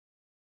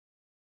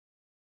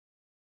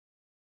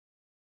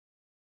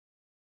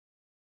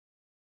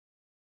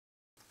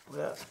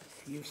Well,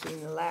 you've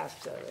seen the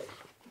last of it.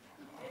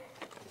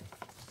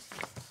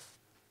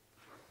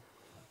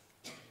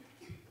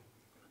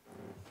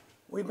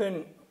 We've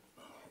been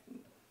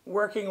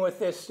working with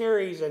this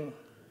series, and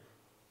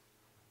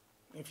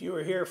if you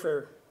were here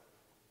for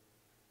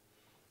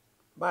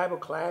Bible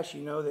class,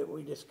 you know that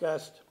we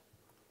discussed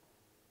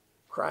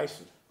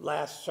Christ's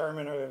last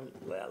sermon, or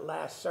the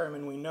last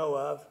sermon we know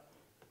of.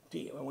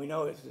 And we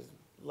know it's his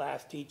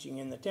last teaching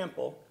in the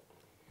temple.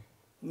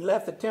 He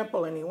left the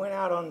temple and he went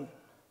out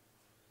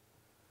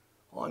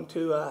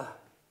onto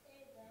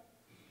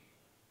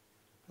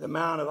the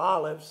Mount of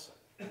Olives,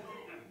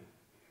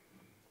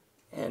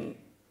 and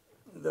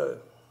the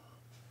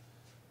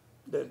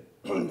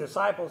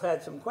disciples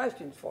had some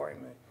questions for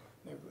him.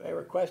 They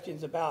were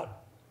questions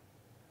about,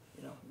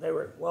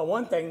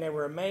 one thing, they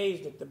were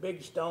amazed at the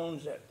big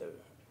stones that the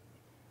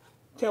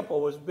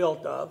temple was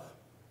built of,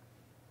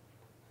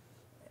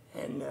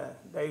 and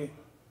they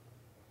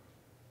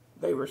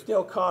were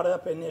still caught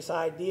up in this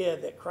idea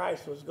that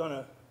Christ was going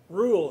to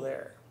rule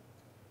there.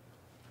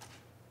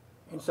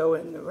 And so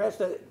in the rest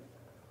of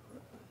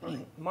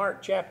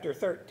Mark chapter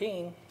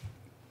 13,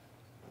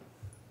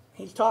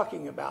 he's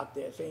talking about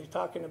this, and he's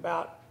talking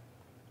about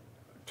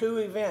two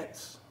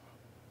events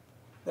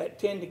that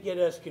tend to get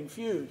us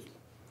confused.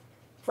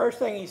 First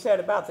thing he said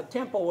about the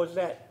temple was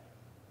that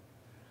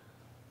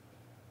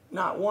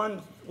not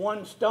one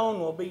stone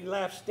will be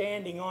left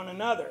standing on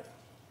another,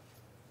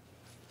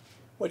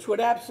 which would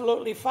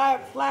absolutely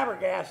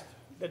flabbergast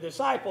the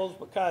disciples,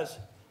 because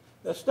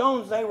the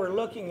stones they were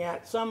looking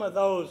at, some of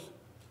those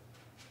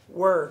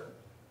were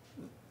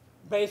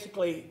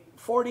basically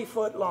 40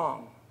 foot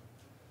long,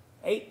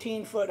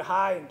 18 foot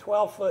high, and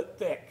 12 foot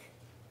thick.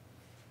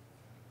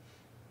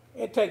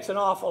 It takes an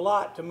awful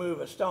lot to move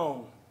a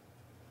stone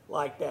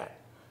like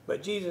that.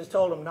 But Jesus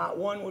told them not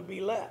one would be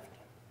left.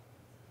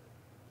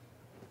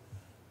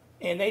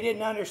 And they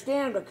didn't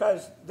understand,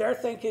 because they're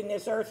thinking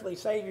this earthly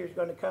Savior is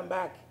going to come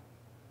back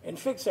and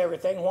fix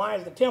everything. Why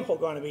is the temple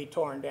going to be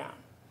torn down?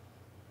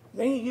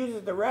 Then he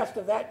uses the rest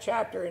of that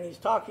chapter, and he's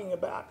talking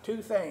about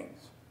two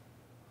things,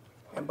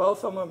 and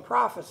both of them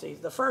prophecies.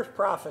 The first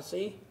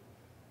prophecy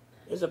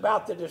is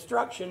about the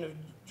destruction of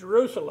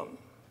Jerusalem,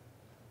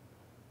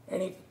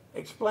 and he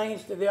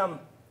explains to them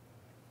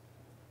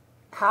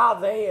how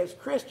they as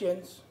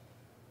Christians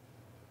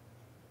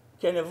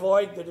can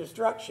avoid the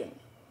destruction.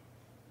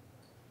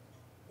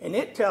 And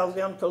it tells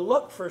them to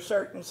look for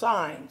certain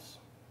signs.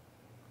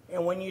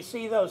 And when you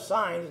see those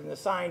signs, and the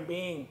sign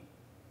being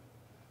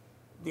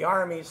the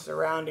armies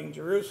surrounding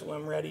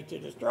Jerusalem ready to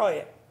destroy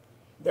it,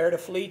 they're to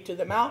flee to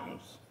the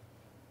mountains.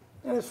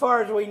 And as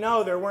far as we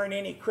know, there weren't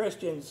any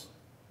Christians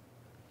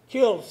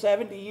killed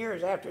 70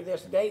 years after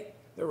this date.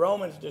 The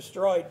Romans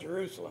destroyed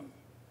Jerusalem.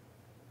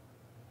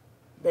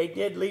 They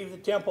did leave the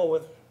temple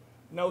with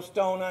no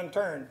stone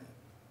unturned,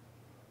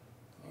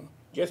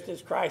 just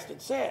as Christ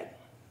had said.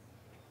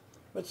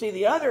 But see,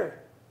 the other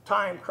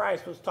time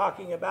Christ was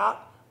talking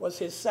about was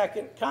his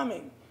second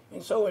coming.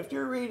 And so if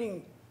you're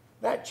reading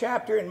that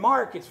chapter in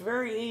Mark, it's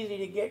very easy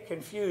to get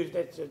confused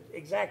as to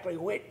exactly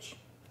which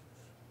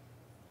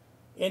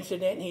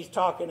incident he's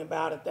talking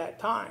about at that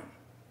time.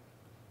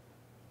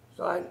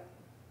 So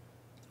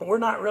we're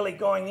not really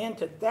going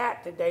into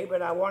that today,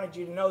 but I wanted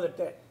you to know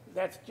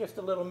that's just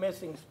a little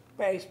missing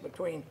space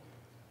between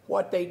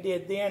what they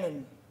did then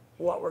and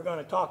what we're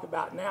going to talk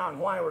about now, and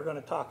why we're going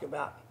to talk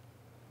about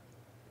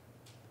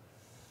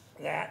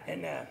that.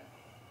 And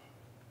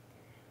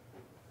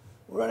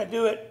we're going to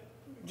do it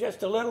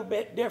just a little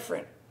bit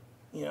different.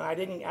 I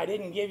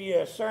didn't give you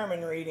a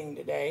sermon reading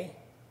today,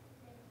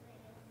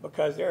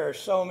 because there are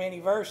so many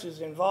verses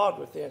involved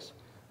with this.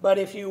 But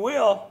if you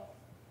will,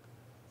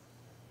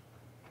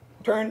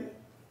 turn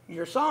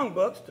your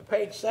songbooks to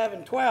page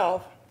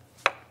 712.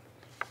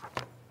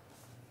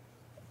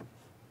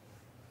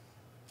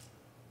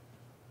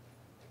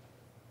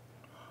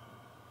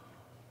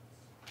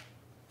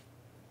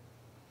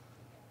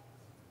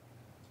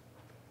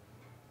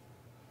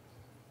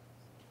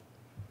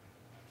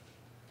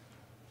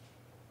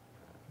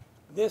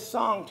 This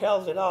song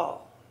tells it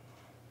all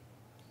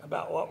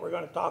about what we're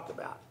going to talk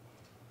about.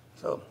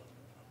 So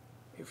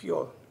if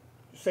you'll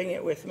sing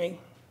it with me.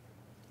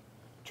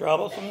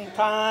 Troublesome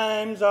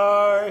times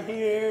are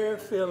here,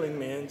 filling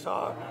men's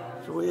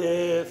hearts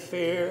with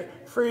fear.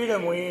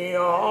 Freedom we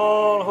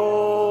all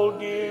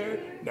hold dear,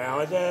 now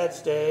is at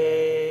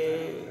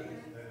stake.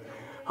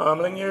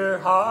 Humbling your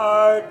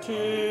heart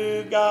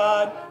to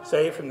God,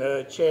 safe from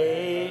the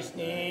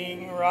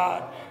chastening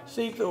rod.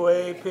 Seek the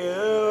way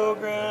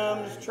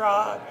pilgrims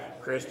trod,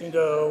 Christians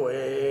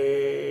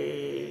away.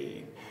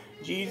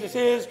 Jesus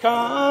is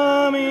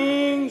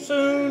coming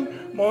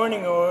soon,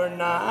 morning or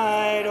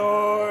night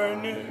or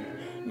noon.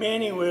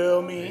 Many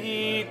will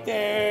meet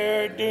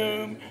their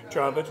doom,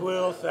 trumpets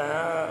will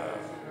sound.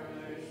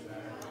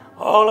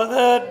 All of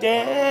the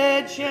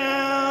dead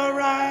shall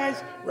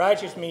rise,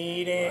 righteous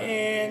meet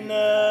in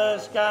the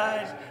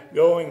skies,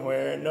 going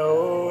where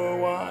no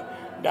one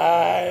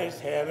dies,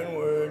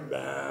 heavenward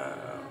bound.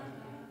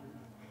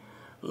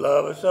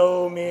 Love of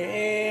so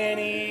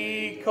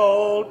many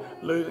cold,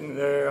 losing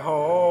their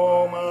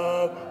home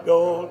of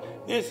gold.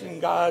 This in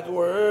God's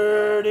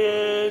word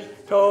is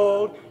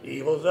told,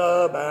 evils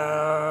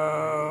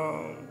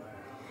abound.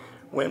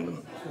 When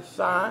the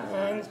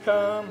signs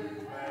come,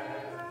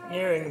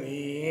 nearing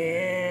the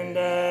end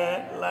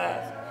at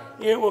last,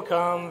 it will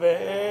come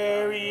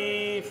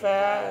very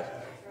fast,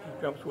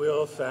 trumps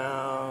will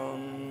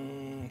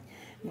sound.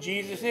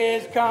 Jesus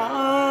is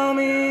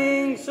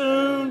coming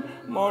soon,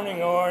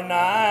 morning or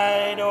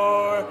night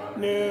or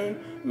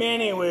noon.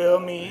 Many will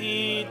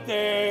meet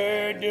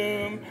their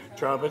doom,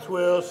 trumpets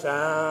will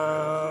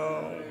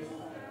sound.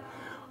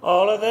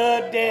 All of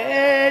the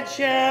dead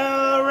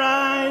shall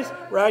rise,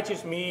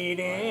 righteous meet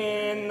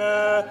in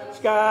the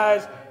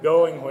skies,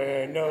 going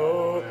where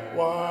no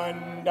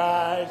one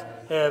dies,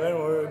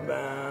 heavenward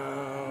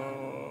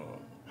bound.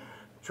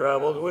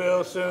 Troubles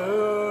will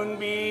soon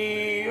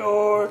be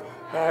o'er,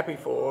 happy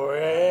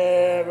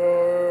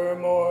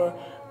forevermore,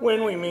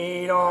 when we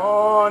meet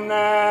on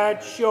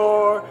that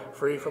shore,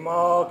 free from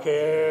all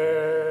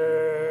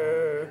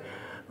care.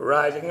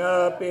 Rising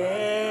up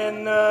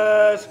in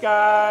the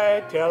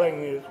sky,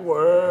 telling this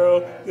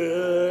world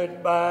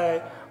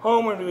goodbye,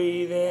 homeward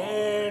we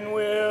then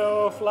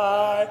will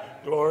fly,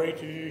 glory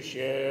to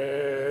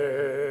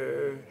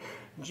share.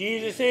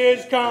 Jesus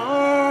is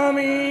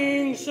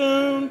coming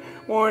soon,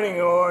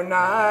 morning or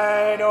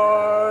night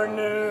or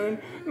noon.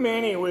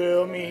 Many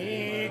will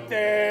meet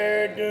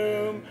their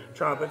doom,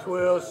 trumpets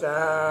will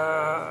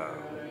sound.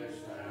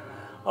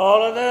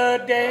 All of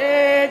the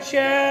dead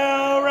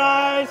shall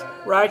rise,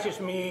 righteous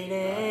meet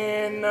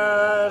in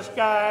the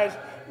skies,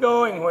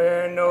 going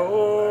where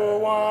no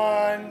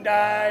one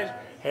dies,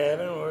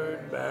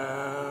 heavenward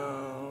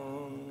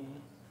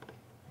bound.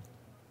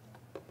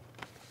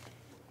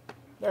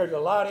 There's a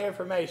lot of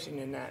information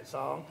in that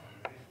song.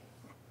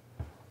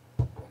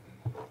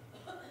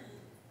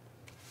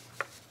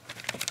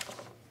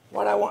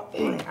 What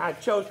I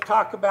chose to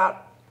talk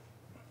about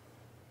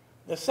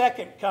the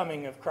second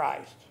coming of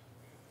Christ.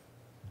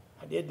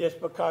 I did this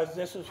because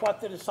this is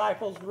what the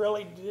disciples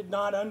really did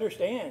not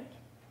understand.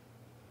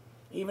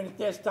 Even at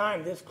this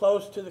time, this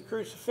close to the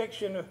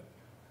crucifixion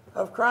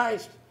of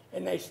Christ,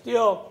 and they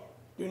still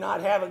do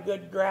not have a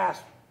good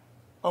grasp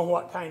on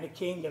what kind of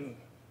kingdom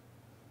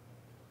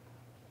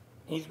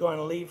he's going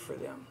to leave for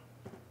them.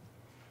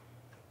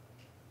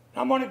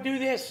 I'm going to do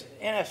this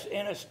in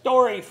a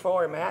story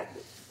format.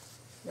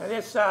 Now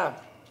this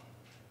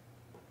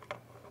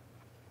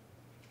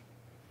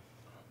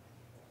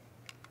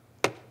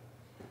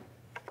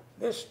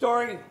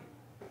story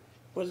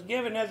was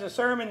given as a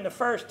sermon the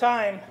first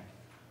time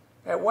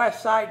at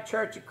Westside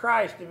Church of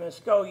Christ in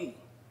Muskogee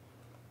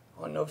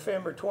on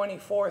November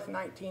 24th,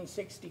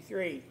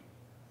 1963.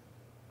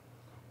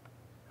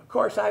 Of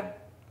course, I've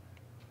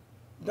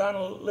done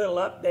a little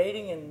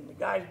updating, and the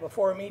guys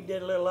before me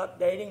did a little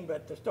updating,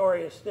 but the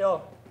story is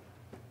still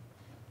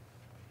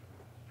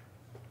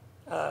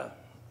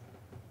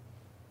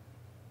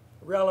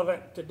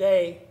relevant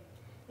today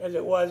as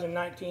it was in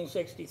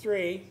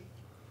 1963.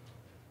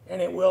 And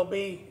it will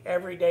be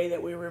every day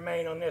that we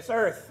remain on this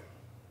earth.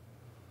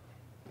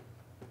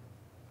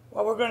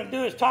 What we're going to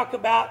do is talk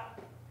about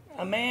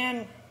a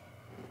man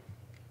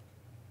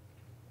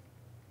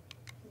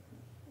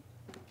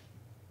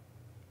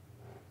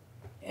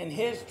and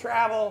his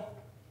travel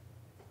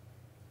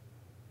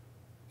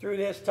through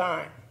this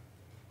time.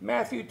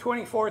 Matthew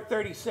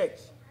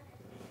 24:36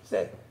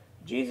 said,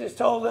 Jesus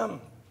told them,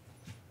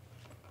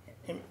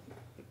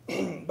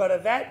 but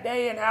of that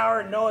day and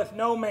hour knoweth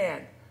no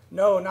man,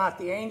 no, not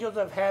the angels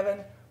of heaven,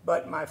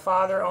 but my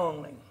Father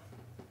only.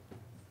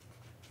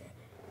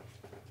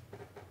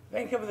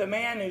 Think of the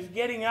man who's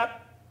getting up,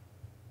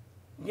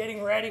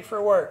 getting ready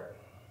for work.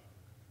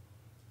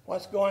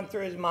 What's going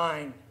through his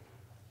mind?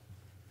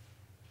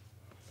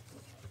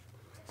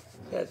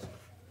 It says,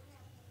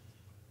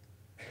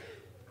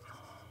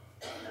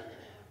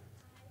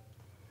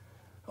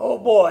 oh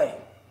boy,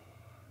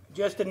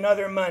 just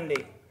another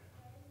Monday.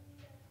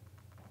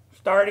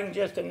 Starting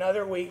just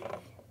another week.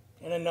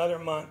 In another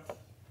month,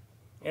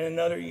 in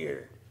another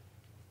year.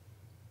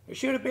 There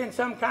should have been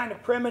some kind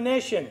of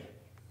premonition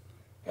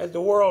as the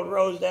world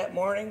rose that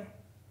morning.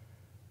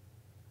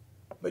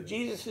 But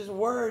Jesus'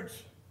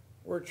 words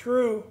were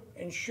true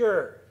and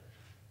sure.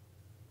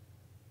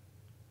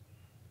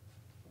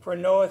 For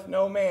knoweth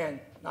no man,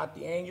 not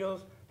the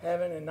angels,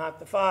 heaven, and not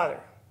the Father,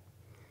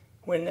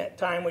 when that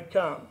time would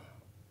come.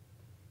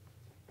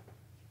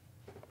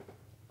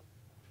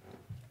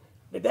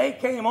 The day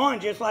came on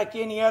just like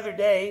any other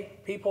day.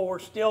 People were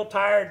still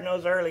tired in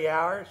those early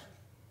hours.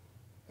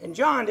 And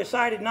John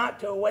decided not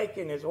to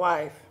awaken his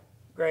wife,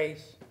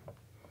 Grace.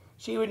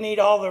 She would need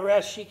all the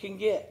rest she can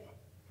get,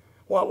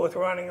 what with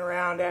running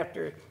around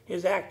after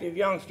his active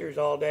youngsters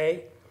all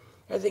day.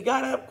 As he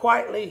got up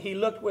quietly, he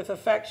looked with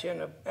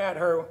affection at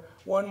her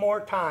one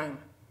more time,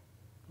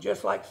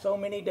 just like so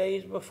many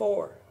days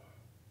before.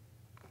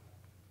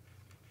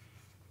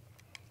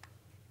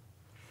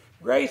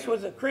 Grace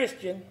was a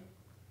Christian,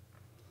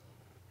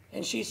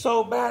 and she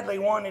so badly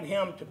wanted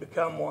him to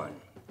become one.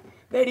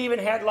 They'd even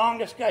had long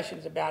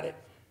discussions about it.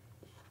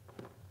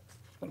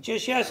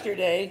 Just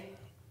yesterday,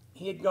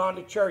 he had gone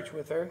to church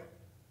with her,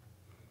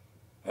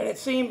 and it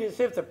seemed as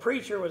if the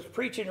preacher was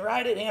preaching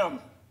right at him,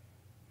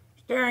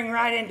 staring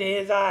right into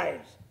his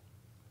eyes.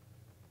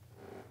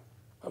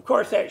 Of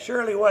course, that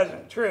surely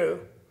wasn't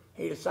true,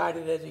 he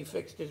decided as he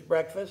fixed his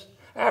breakfast.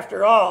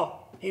 After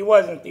all, he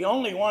wasn't the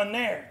only one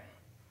there.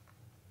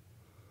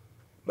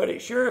 But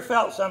it sure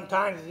felt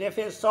sometimes as if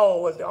his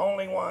soul was the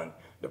only one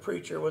the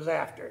preacher was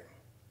after.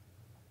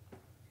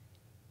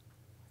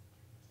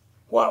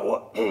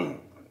 What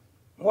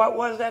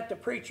was that the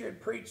preacher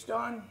had preached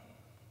on?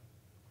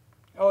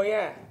 Oh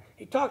yeah,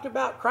 he talked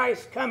about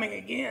Christ coming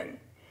again.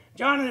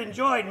 John had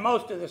enjoyed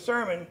most of the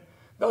sermon,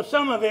 though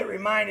some of it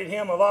reminded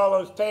him of all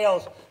those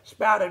tales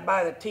spouted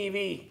by the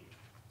TV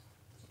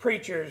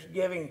preachers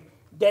giving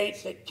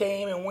dates that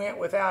came and went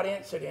without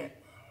incident.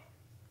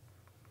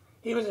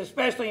 He was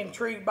especially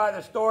intrigued by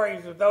the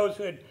stories of those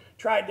who had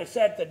tried to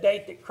set the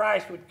date that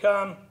Christ would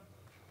come,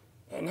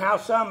 and how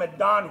some had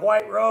donned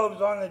white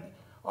robes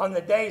on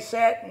the day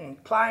set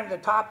and climbed the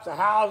tops of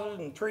houses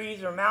and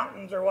trees or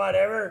mountains or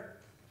whatever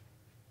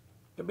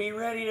to be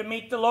ready to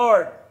meet the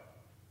Lord.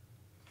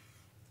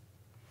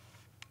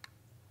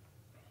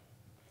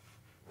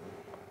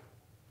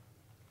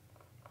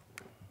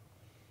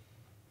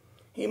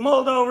 He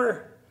mulled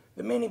over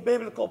the many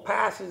biblical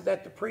passages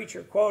that the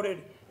preacher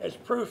quoted as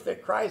proof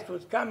that Christ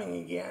was coming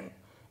again,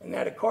 and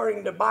that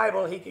according to the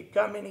Bible, he could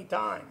come any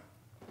time.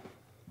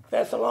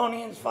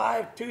 Thessalonians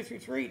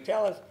 5:2-3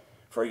 tell us,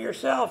 "For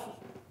yourselves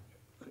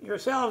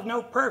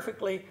know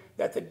perfectly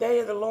that the day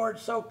of the Lord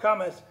so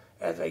cometh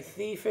as a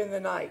thief in the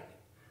night.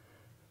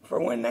 For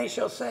when they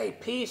shall say,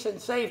 peace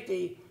and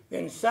safety,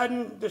 then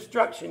sudden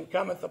destruction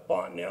cometh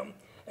upon them,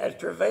 as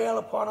travail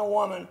upon a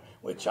woman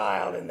with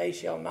child, and they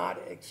shall not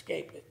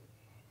escape it."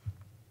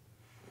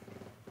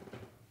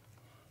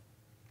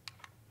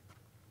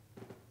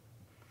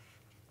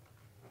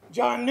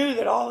 John knew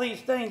that all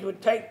these things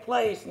would take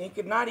place, and he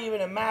could not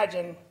even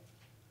imagine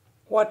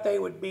what they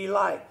would be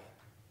like.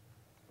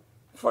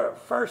 For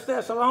 1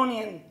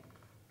 Thessalonians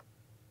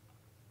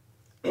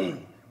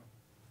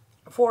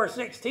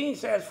 4:16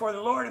 says, "For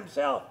the Lord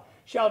himself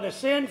shall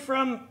descend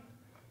from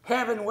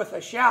heaven with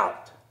a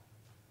shout,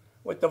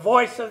 with the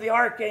voice of the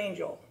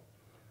archangel,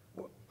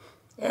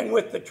 and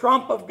with the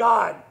trump of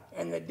God,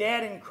 and the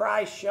dead in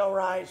Christ shall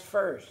rise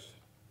first."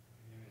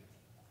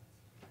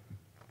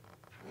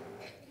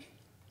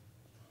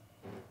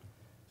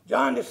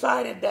 John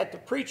decided that the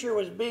preacher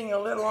was being a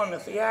little on the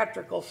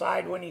theatrical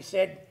side when he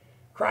said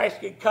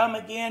Christ could come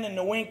again in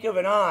the wink of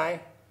an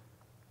eye.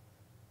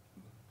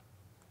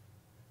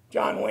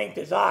 John winked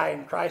his eye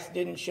and Christ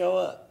didn't show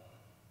up.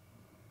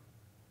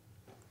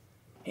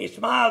 He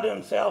smiled to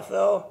himself,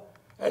 though,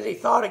 as he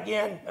thought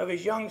again of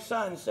his young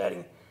son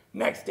sitting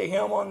next to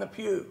him on the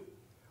pew,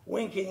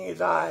 winking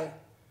his eye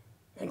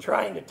and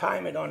trying to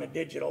time it on a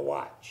digital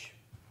watch.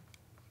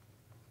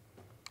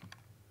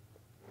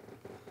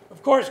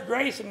 Of course,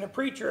 Grace and the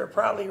preacher are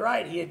probably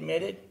right, he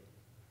admitted,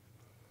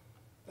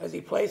 as he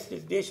placed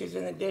his dishes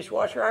in the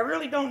dishwasher. "I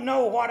really don't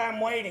know what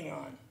I'm waiting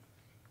on.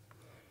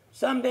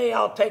 Someday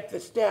I'll take the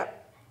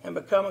step and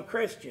become a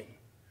Christian."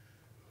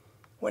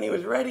 When he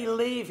was ready to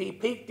leave, he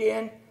peeked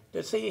in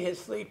to see his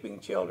sleeping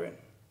children.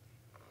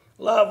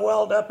 Love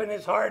welled up in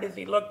his heart as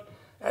he looked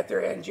at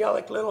their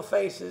angelic little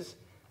faces.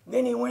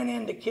 Then he went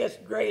in to kiss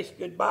Grace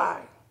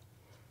goodbye.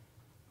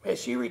 As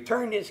she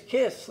returned his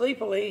kiss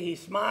sleepily, he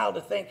smiled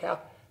to think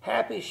how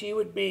happy she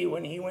would be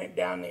when he went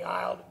down the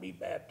aisle to be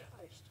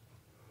baptized.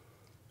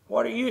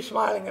 "What are you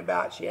smiling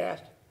about?" she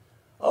asked.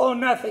 "Oh,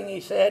 nothing," he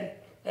said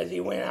as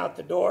he went out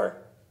the door.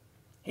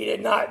 He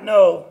did not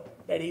know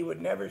that he would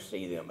never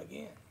see them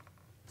again.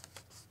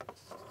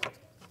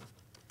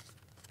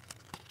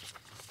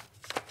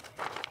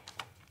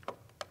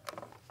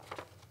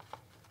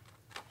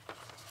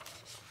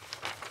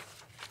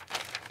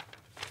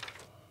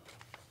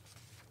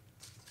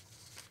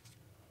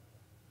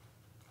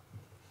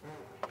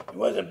 It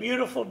was a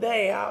beautiful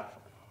day out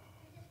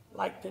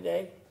like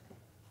today.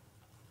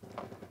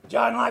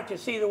 John liked to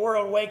see the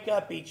world wake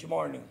up each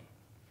morning.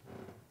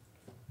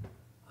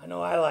 I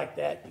know I like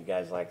that. You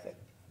guys like that?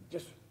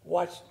 Just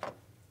watch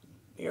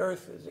the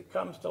earth as it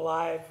comes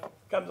alive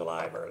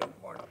early in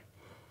the morning.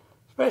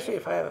 Especially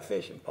if I have a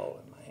fishing pole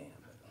in my hand.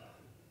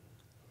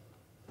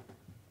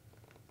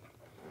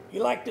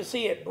 You like to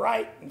see it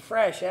bright and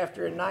fresh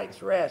after a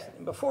night's rest,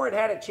 and before it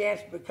had a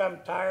chance to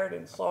become tired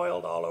and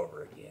soiled all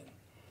over again.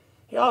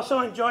 He also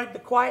enjoyed the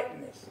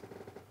quietness.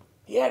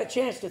 He had a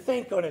chance to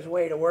think on his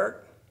way to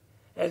work.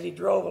 As he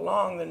drove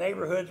along, the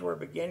neighborhoods were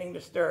beginning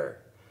to stir.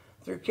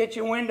 Through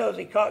kitchen windows,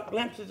 he caught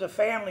glimpses of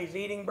families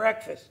eating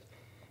breakfast.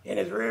 In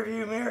his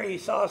rearview mirror, he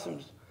saw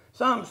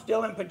some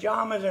still in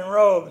pajamas and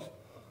robes,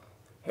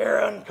 hair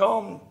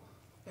uncombed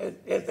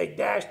as they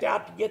dashed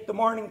out to get the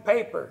morning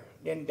paper,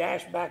 then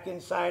dashed back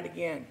inside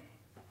again,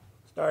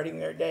 starting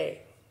their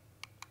day.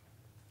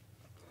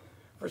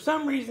 For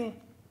some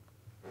reason,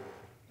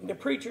 the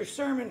preacher's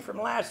sermon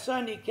from last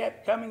Sunday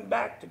kept coming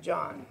back to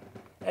John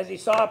As he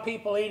saw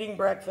people eating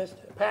breakfast,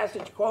 a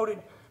passage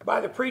quoted by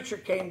the preacher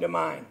came to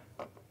mind.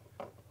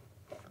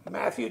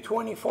 Matthew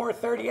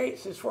 24:38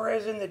 says, "For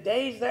as in the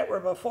days that were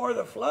before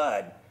the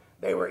flood,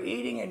 they were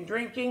eating and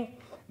drinking,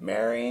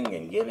 marrying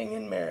and giving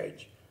in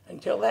marriage,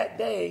 until that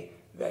day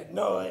that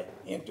Noah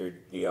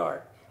entered the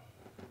ark."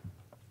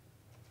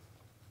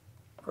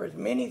 For as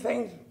many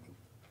things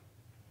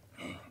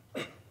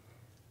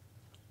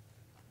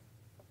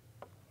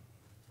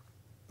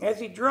as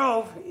he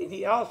drove,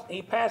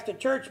 he passed a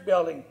church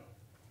building,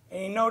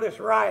 and he noticed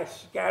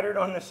rice scattered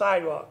on the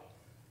sidewalk,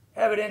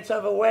 evidence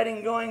of a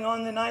wedding going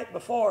on the night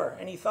before,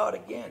 and he thought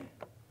again,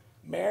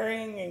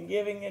 marrying and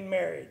giving in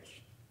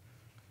marriage.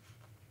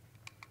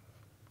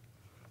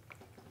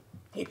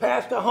 He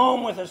passed a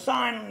home with a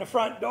sign on the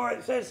front door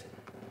that says,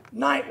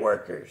 "Night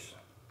workers,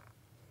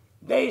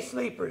 day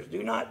sleepers,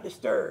 do not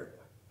disturb."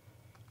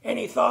 And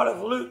he thought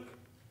of Luke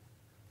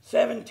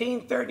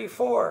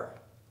 17:34.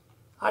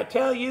 "I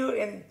tell you,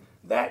 in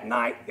that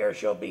night there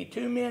shall be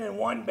 2 men in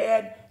one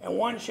bed, and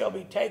one shall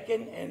be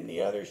taken, and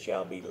the other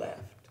shall be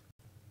left."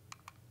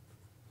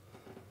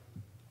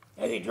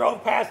 As he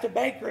drove past a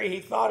bakery,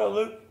 he thought of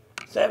Luke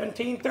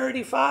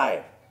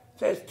 17:35. It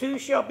says, "Two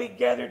shall be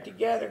gathered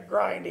together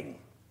grinding.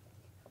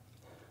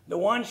 The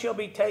one shall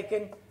be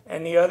taken,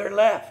 and the other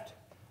left."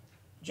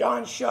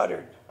 John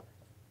shuddered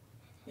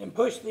and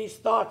pushed these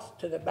thoughts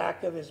to the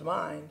back of his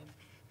mind.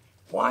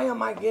 Why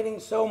am I getting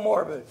so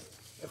morbid?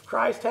 If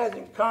Christ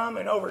hasn't come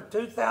in over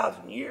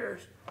 2,000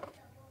 years,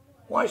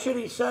 why should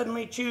he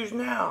suddenly choose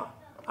now?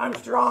 I'm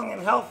strong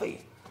and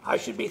healthy. I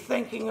should be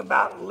thinking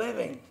about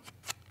living,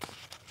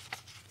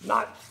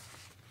 not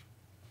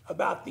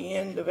about the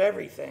end of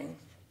everything.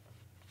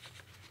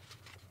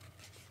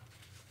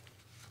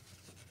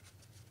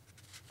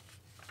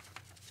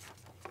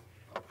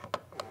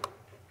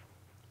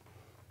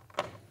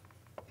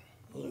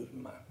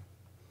 Losing my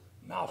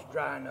mouth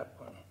drying up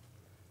on it.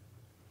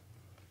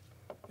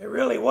 It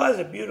really was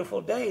a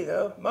beautiful day,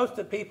 though. Most of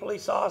the people he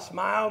saw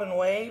smiled and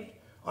waved.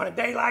 On a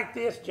day like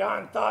this,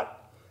 John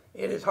thought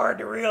it is hard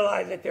to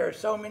realize that there are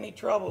so many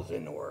troubles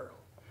in the world.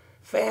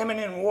 Famine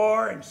and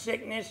war and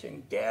sickness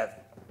and death.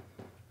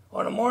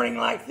 On a morning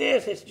like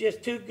this, it's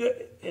just too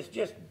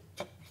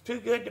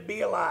good to be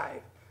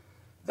alive.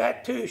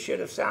 That too should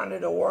have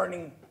sounded a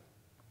warning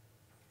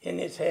in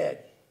his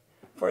head.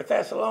 For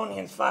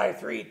Thessalonians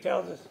 5:3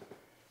 tells us,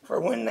 "For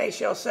when they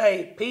shall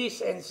say peace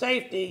and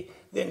safety,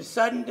 then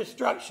sudden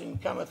destruction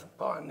cometh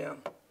upon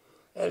them,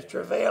 as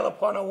travail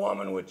upon a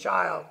woman with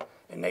child,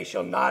 and they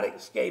shall not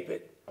escape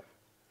it."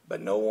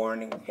 But no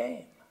warning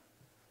came.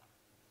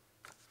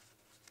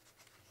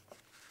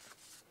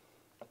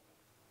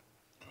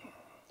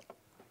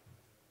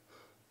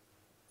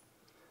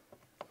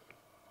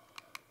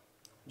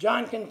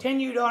 John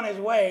continued on his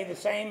way, the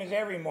same as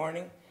every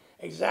morning,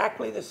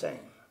 exactly the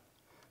same.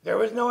 There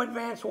was no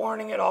advance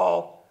warning at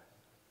all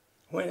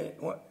when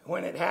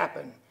it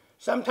happened.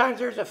 Sometimes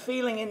there's a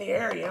feeling in the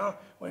air,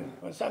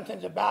 when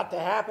something's about to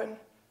happen,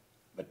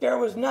 but there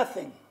was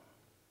nothing.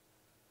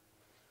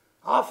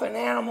 Often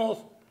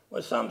animals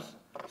with some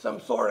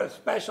sort of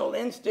special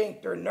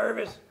instinct or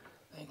nervous,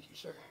 thank you,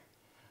 sir,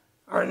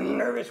 are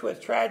nervous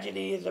with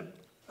tragedy is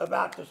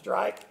about to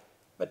strike,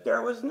 but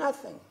there was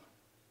nothing.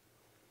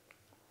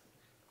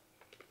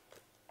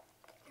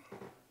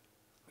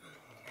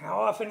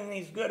 How often in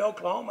these good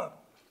Oklahoma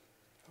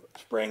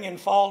spring and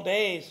fall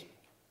days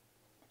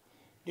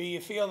do you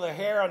feel the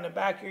hair on the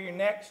back of your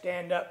neck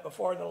stand up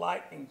before the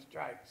lightning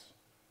strikes?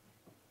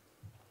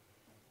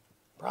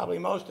 Probably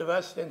most of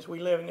us, since we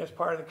live in this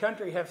part of the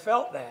country, have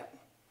felt that.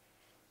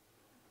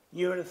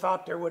 You would have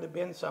thought there would have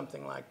been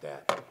something like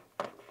that.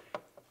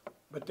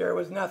 But there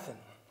was nothing.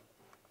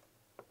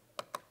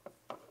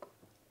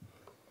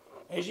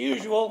 As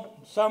usual,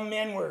 some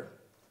men were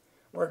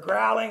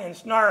growling and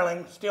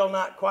snarling, still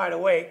not quite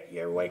awake.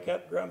 You ever wake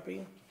up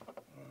grumpy?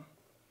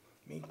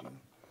 Me too.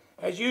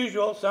 As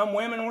usual, some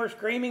women were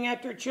screaming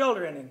at their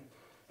children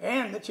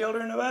and the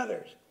children of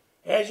others.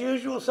 As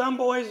usual, some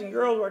boys and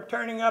girls were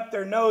turning up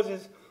their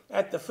noses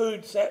at the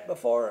food set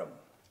before them.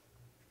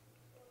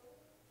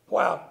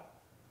 While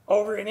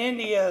over in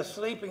India, a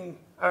sleeping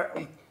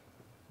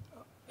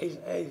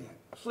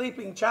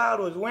child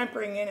was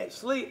whimpering in its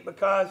sleep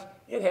because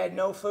it had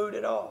no food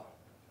at all.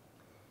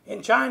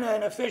 In China,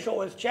 an official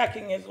was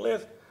checking his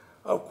list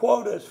of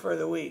quotas for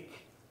the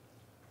week.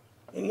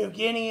 In New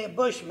Guinea, a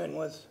bushman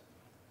was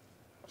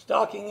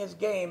stalking his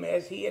game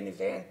as he and his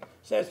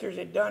ancestors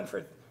had done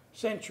for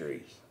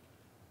centuries.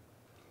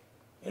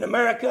 In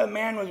America, a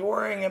man was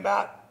worrying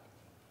about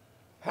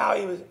how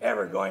he was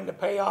ever going to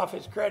pay off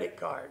his credit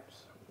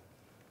cards.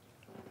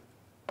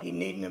 He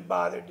needn't have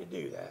bothered to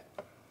do that.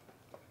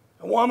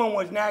 A woman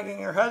was nagging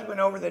her husband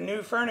over the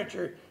new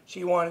furniture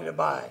she wanted to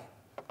buy.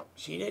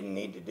 She didn't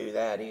need to do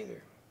that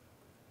either.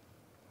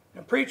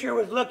 The preacher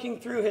was looking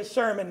through his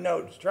sermon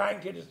notes,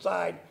 trying to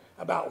decide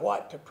about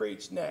what to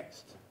preach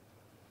next.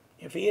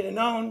 If he had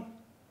known,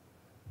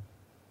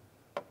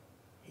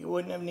 he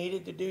wouldn't have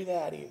needed to do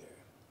that either.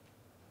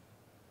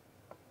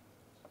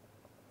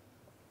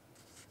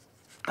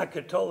 I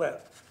could have told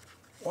that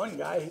One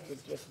guy, he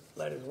could just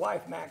let his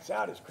wife max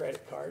out his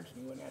credit cards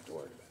and he wouldn't have to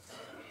worry about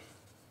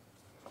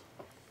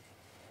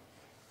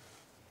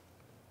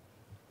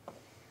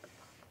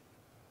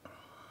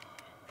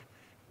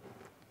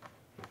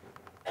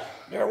it.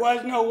 There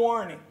was no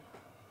warning.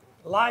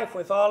 Life,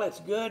 with all its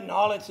good and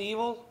all its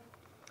evil,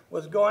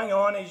 was going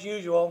on as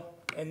usual,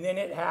 and then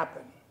it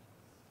happened.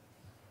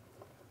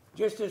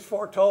 Just as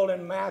foretold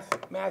in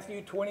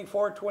Matthew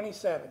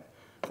 24:27.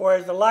 For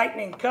as the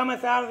lightning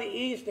cometh out of the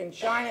east and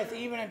shineth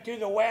even unto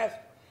the west,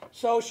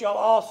 so shall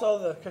also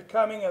the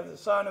coming of the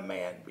Son of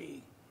Man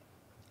be.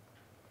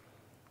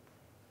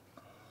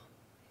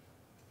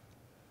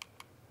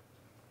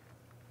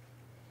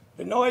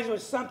 The noise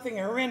was something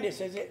horrendous,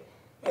 as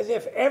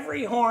if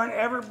every horn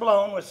ever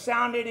blown was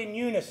sounded in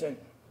unison.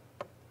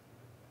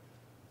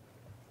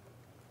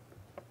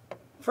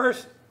 1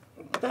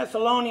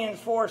 Thessalonians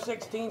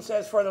 4:16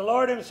 says, For the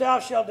Lord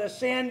himself shall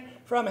descend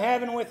from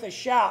heaven with a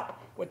shout,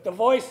 with the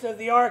voice of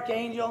the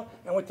archangel,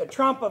 and with the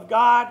trump of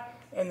God,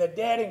 and the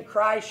dead in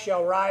Christ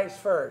shall rise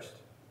first.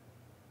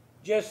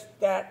 Just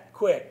that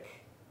quick.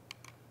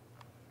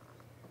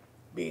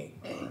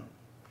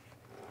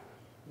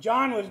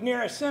 John was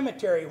near a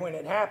cemetery when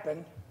it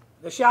happened.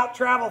 The shout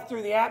traveled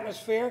through the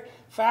atmosphere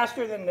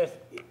faster than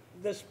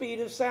the speed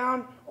of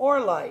sound or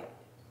light.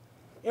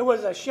 It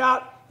was a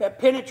shout that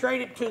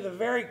penetrated to the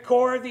very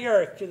core of the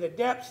earth, to the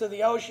depths of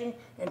the ocean,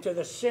 and to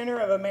the center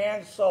of a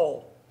man's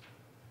soul.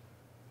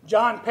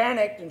 John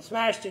panicked and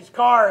smashed his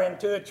car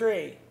into a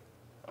tree.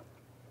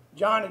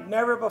 John had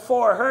never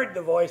before heard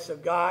the voice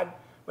of God,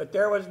 but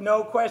there was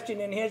no question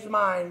in his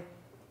mind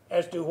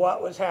as to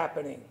what was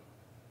happening.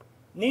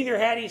 Neither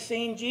had he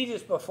seen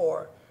Jesus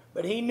before,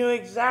 but he knew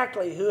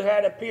exactly who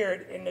had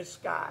appeared in the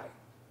sky.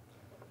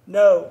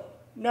 No,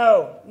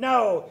 no,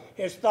 no,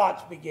 his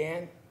thoughts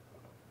began.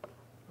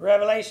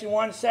 Revelation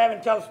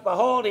 1:7 tells us,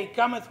 Behold, he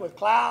cometh with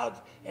clouds,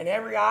 and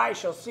every eye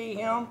shall see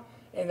him,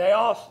 and they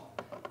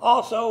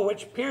also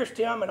which pierced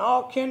him, and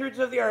all kindreds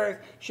of the earth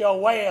shall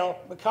wail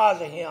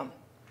because of him.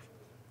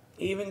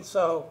 Even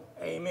so,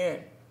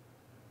 amen.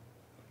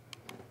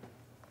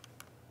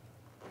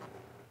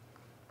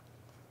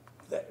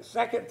 The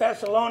 2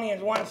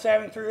 Thessalonians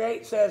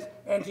 1:7-8 says,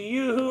 And to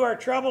you who are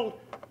troubled,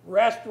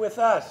 rest with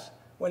us,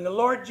 when the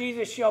Lord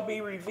Jesus shall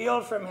be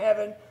revealed from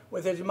heaven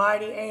with his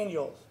mighty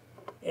angels,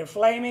 in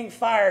flaming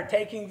fire,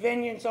 taking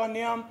vengeance on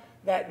them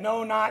that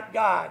know not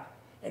God,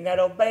 and that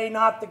obey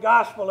not the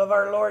gospel of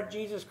our Lord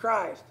Jesus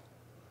Christ.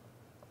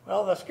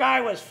 Well, the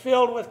sky was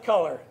filled with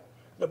color.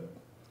 The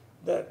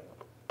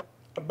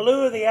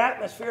blue of the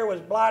atmosphere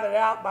was blotted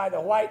out by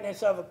the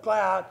whiteness of a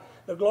cloud,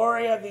 the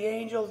glory of the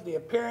angels, the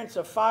appearance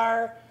of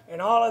fire, and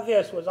all of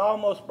this was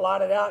almost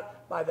blotted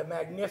out by the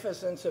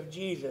magnificence of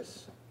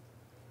Jesus.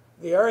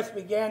 The earth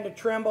began to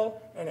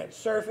tremble, and its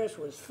surface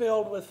was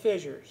filled with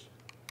fissures.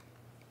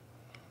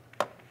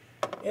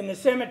 In the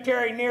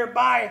cemetery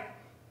nearby,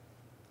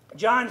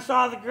 John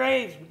saw the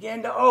graves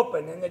begin to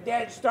open and the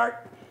dead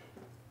start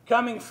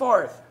coming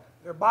forth.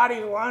 Their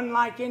bodies were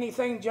unlike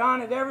anything John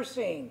had ever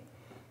seen.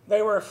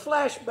 They were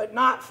flesh but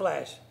not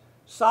flesh,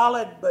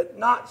 solid but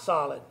not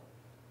solid.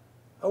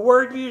 A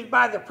word used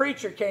by the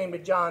preacher came to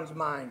John's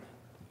mind: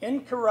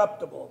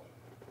 incorruptible.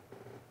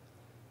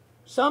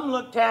 Some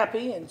looked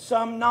happy and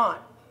some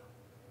not.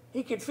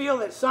 He could feel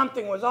that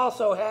something was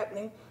also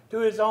happening to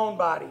his own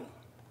body.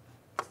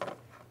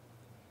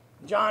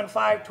 John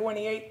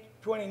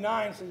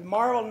 5:28-29 says,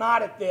 Marvel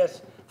not at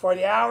this, for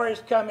the hour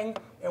is coming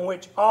in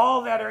which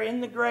all that are in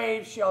the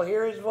grave shall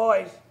hear his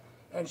voice,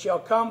 and shall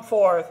come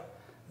forth,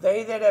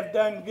 they that have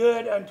done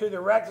good unto the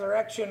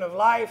resurrection of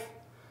life,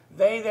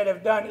 they that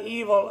have done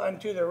evil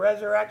unto the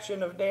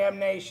resurrection of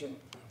damnation.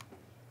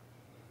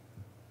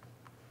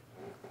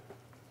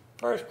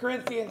 1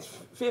 Corinthians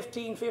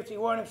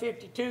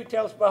 15:51-52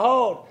 tells,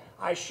 Behold,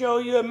 I show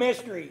you a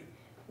mystery.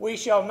 We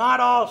shall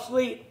not all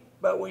sleep,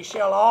 but we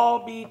shall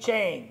all be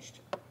changed.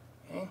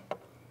 Okay?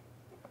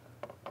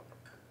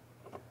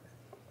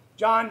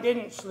 John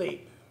didn't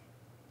sleep.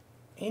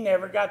 He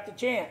never got the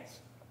chance.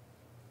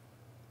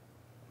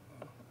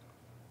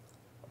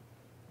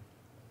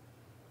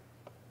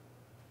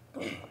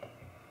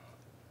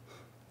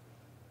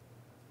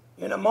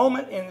 In a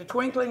moment, in the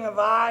twinkling of an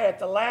eye, at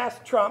the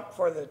last trump,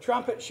 for the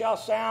trumpet shall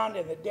sound,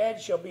 and the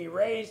dead shall be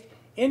raised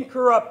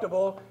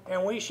incorruptible,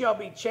 and we shall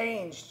be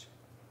changed.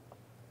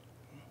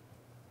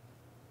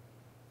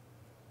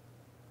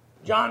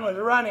 John was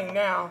running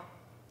now.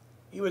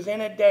 He was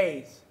in a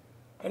daze,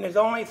 and his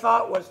only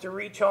thought was to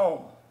reach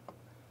home.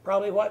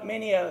 Probably what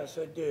many of us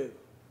would do.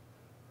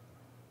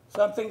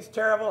 Something's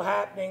terrible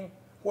happening.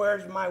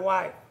 Where's my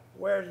wife?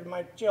 Where's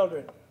my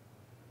children?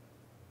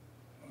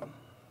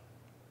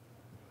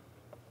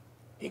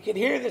 He could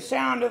hear the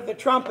sound of the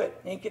trumpet,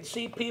 and he could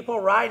see people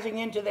rising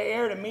into the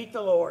air to meet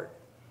the Lord.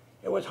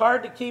 It was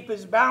hard to keep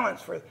his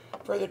balance, for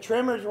the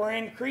tremors were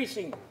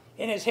increasing.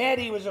 In his head,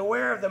 he was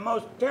aware of the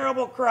most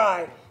terrible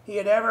cry he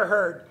had ever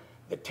heard,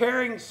 the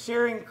tearing,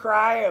 searing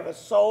cry of a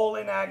soul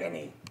in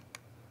agony.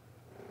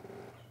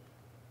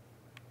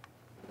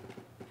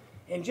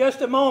 In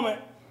just a moment,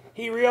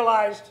 he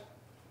realized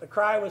The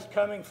cry was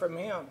coming from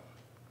him.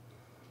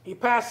 He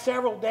passed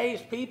several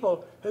days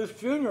people whose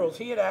funerals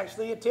he had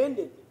actually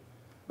attended.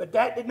 But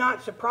that did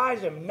not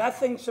surprise him.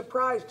 Nothing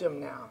surprised him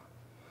now.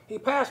 He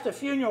passed a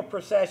funeral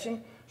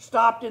procession,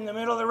 stopped in the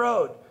middle of the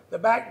road. The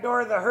back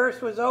door of the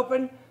hearse was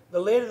open, the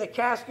lid of the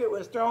casket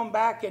was thrown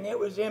back, and it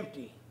was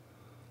empty.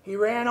 He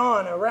ran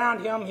on.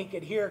 Around him he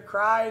could hear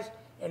cries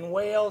and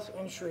wails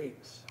and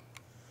shrieks.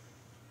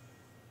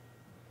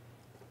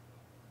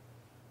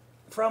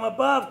 From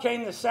above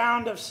came the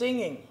sound of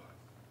singing,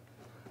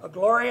 a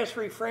glorious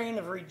refrain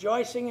of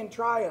rejoicing and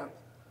triumph,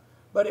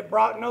 but it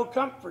brought no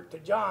comfort to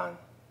John.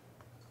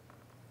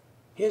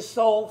 His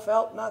soul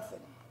felt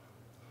nothing.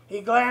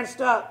 He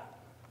glanced up,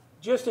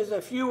 just as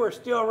a few were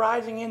still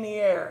rising in the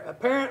air.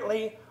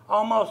 Apparently,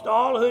 almost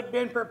all who had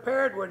been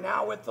prepared were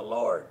now with the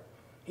Lord.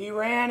 He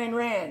ran and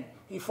ran.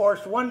 He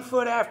forced one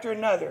foot after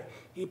another.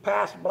 He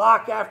passed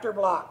block after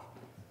block,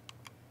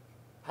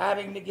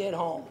 having to get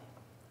home.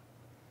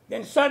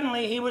 Then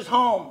suddenly he was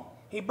home.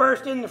 He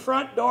burst in the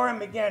front door and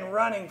began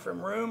running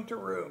from room to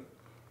room.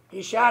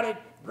 He shouted,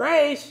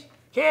 "Grace,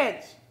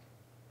 kids!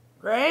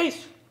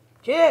 Grace,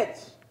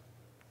 kids!"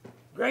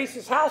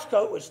 Grace's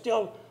housecoat was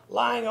still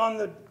lying on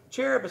the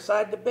chair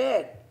beside the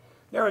bed.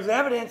 There was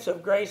evidence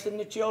of Grace and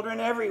the children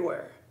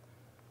everywhere,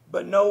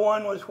 but no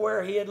one was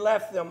where he had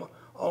left them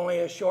only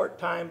a short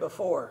time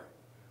before.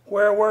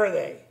 Where were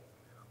they?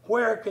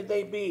 Where could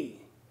they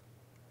be?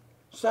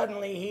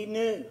 Suddenly he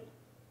knew.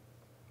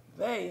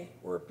 They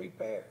were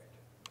prepared.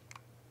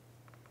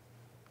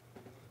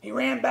 He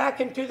ran back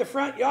into the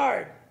front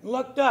yard and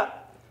looked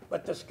up,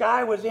 but the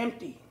sky was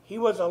empty. He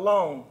was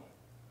alone.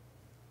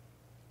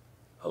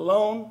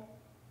 Alone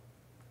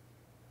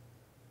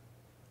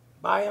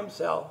by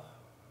himself,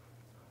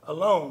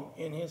 alone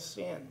in his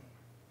sin.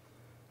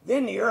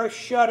 Then the earth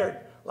shuddered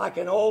like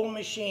an old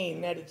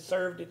machine that had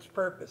served its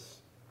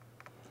purpose,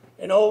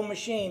 an old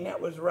machine that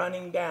was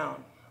running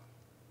down.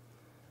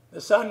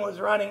 The sun was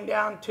running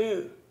down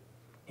too.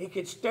 He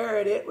could stare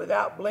at it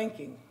without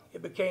blinking.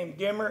 It became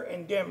dimmer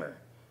and dimmer,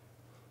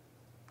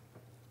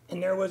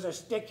 and there was a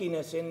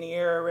stickiness in the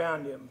air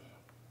around him.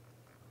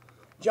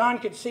 John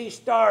could see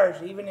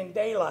stars even in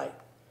daylight.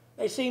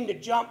 They seemed to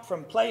jump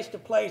from place to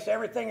place.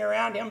 Everything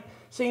around him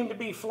seemed to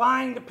be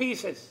flying to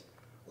pieces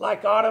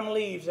like autumn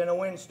leaves in a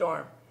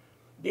windstorm.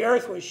 The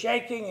earth was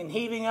shaking and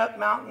heaving up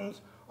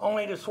mountains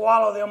only to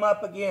swallow them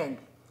up again.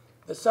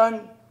 The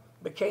sun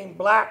became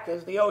black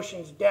as the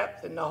ocean's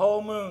depth, and the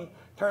whole moon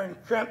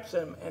turned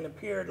crimson and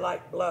appeared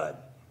like blood.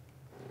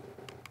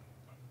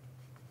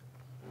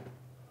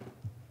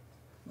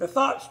 The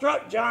thought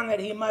struck John that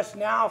he must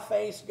now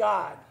face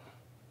God.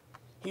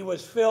 He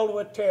was filled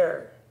with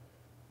terror.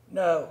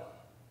 No,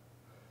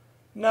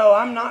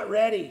 I'm not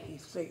ready,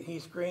 he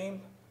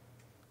screamed.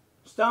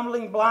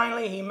 Stumbling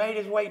blindly, he made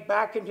his way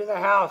back into the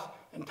house,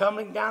 and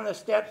tumbling down the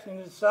steps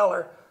into the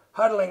cellar,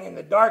 huddling in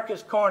the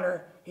darkest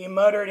corner, he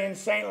muttered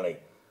insanely,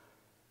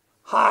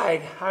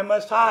 "Hide, I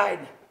must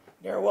hide."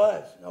 There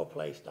was no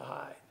place to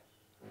hide.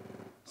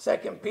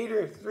 2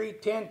 Peter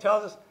 3:10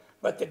 tells us,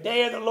 "But the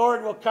day of the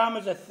Lord will come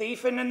as a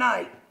thief in the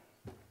night,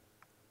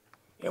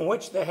 in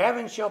which the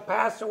heavens shall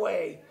pass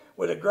away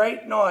with a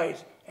great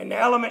noise, and the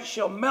elements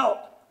shall melt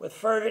with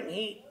fervent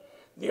heat.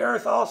 The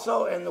earth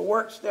also and the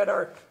works that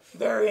are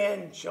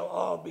therein shall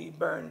all be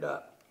burned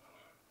up."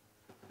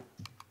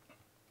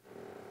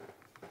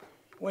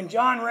 When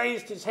John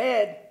raised his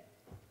head,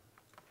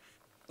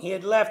 he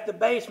had left the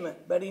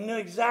basement, but he knew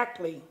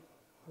exactly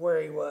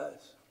where he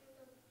was.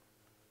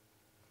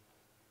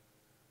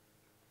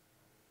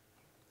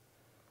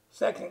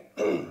 2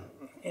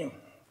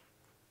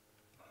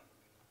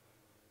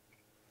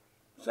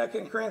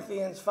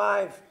 Corinthians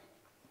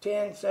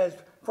 5:10 says,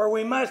 "For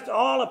we must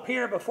all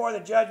appear before the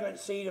judgment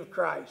seat of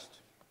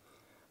Christ,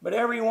 but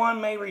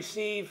everyone may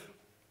receive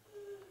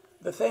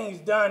the things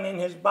done in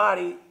his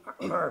body,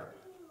 or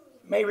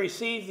may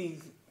receive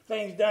these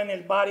things done in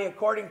his body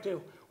according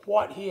to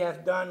what he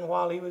hath done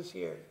while he was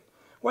here."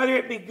 Whether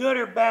it be good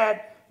or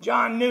bad,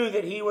 John knew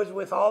that he was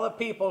with all the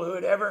people who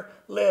had ever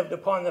lived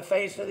upon the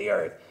face of the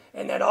earth,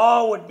 and that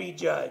all would be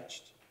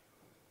judged.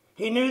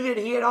 He knew that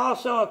he had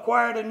also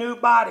acquired a new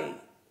body,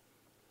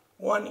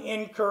 one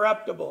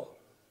incorruptible,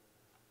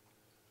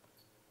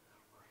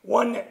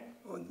 one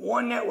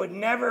that would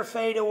never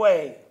fade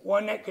away,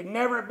 one that could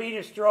never be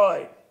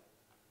destroyed.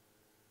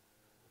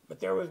 But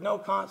there was no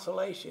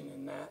consolation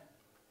in that,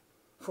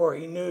 for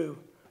he knew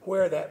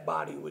where that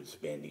body would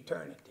spend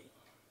eternity.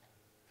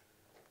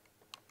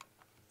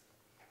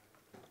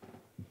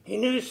 He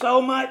knew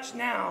so much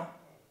now,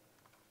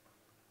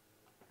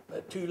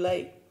 but too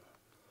late.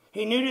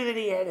 He knew that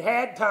he had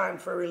had time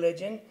for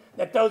religion,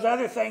 that those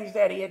other things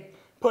that he had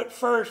put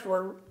first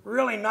were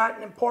really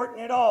not important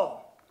at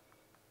all.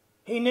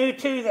 He knew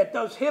too that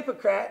those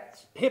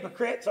hypocrites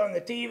on the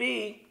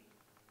TV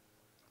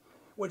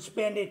would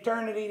spend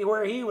eternity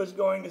where he was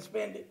going to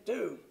spend it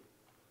too.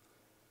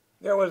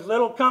 There was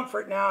little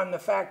comfort now in the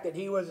fact that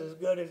he was as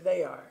good as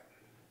they are.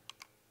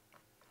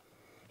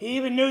 He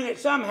even knew that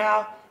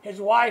somehow his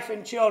wife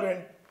and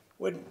children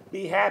would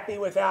be happy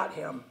without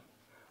him.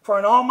 For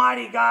an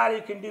almighty God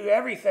who can do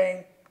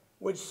everything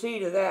would see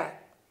to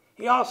that.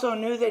 He also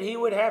knew that he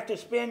would have to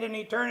spend an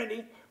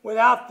eternity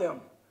without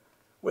them,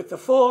 with the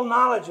full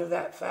knowledge of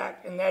that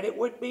fact, and that it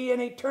would be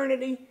an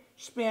eternity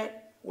spent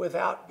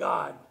without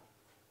God,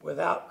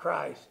 without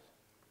Christ,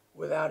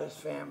 without his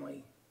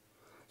family.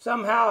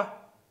 Somehow,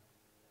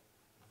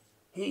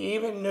 he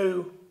even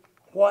knew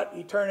what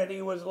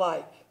eternity was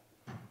like.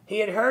 He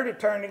had heard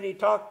eternity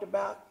talked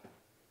about.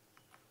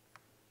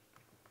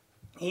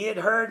 He had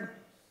heard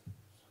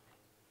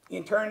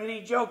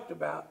eternity joked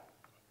about.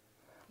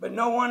 But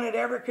no one had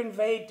ever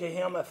conveyed to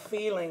him a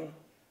feeling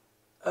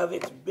of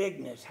its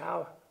bigness,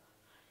 how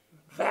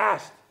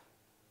vast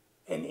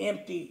and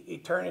empty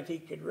eternity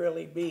could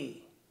really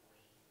be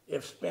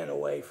if spent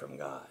away from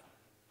God.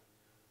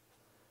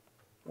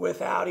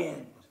 Without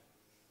end.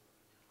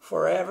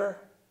 Forever,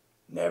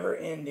 never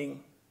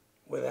ending,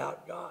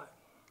 without God.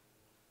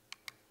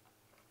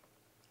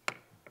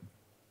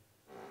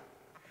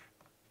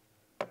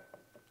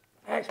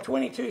 Acts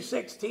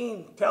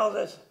 22:16 tells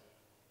us,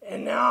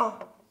 and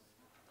now,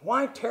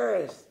 why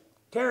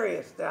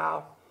tarriest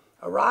thou?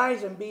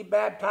 Arise and be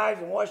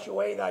baptized and wash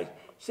away thy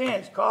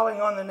sins,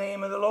 calling on the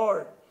name of the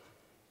Lord.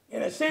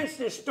 In a sense,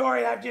 this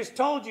story I've just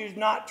told you is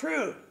not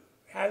true.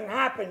 It hasn't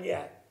happened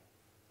yet.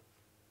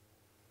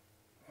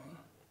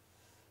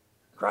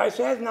 Christ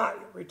has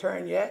not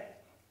returned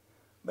yet.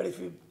 But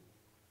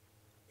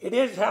it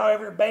is,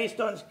 however, based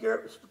on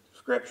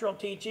scriptural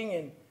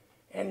teaching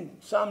and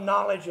some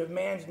knowledge of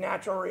man's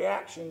natural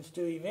reactions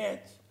to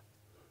events.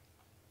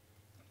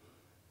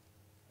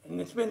 And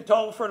it's been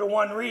told for the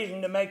one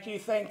reason, to make you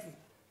think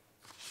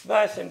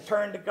thus and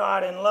turn to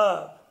God in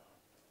love.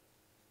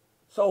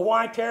 So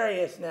why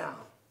tarriest now?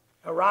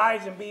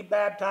 Arise and be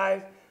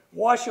baptized,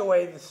 wash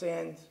away the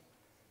sins,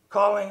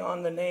 calling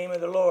on the name of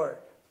the Lord.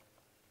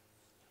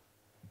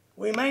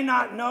 We may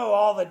not know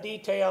all the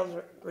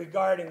details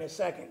regarding the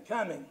second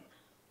coming,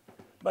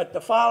 but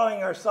the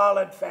following are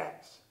solid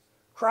facts.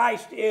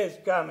 Christ is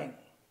coming.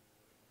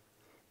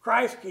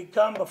 Christ could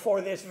come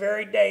before this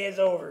very day is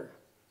over.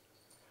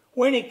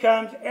 When he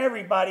comes,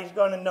 everybody's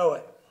going to know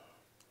it.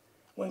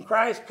 When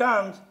Christ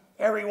comes,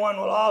 everyone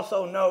will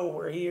also know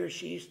where he or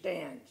she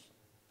stands.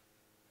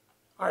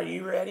 Are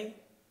you ready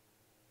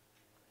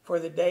for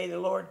the day the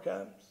Lord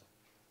comes?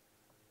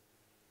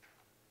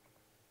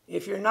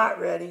 If you're not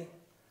ready,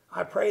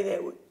 I pray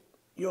that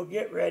you'll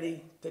get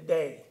ready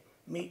today.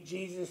 Meet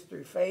Jesus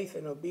through faith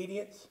and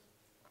obedience.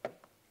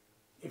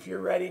 If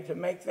you're ready to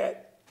make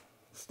that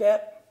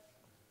step,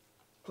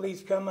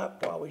 please come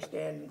up while we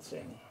stand and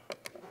sing.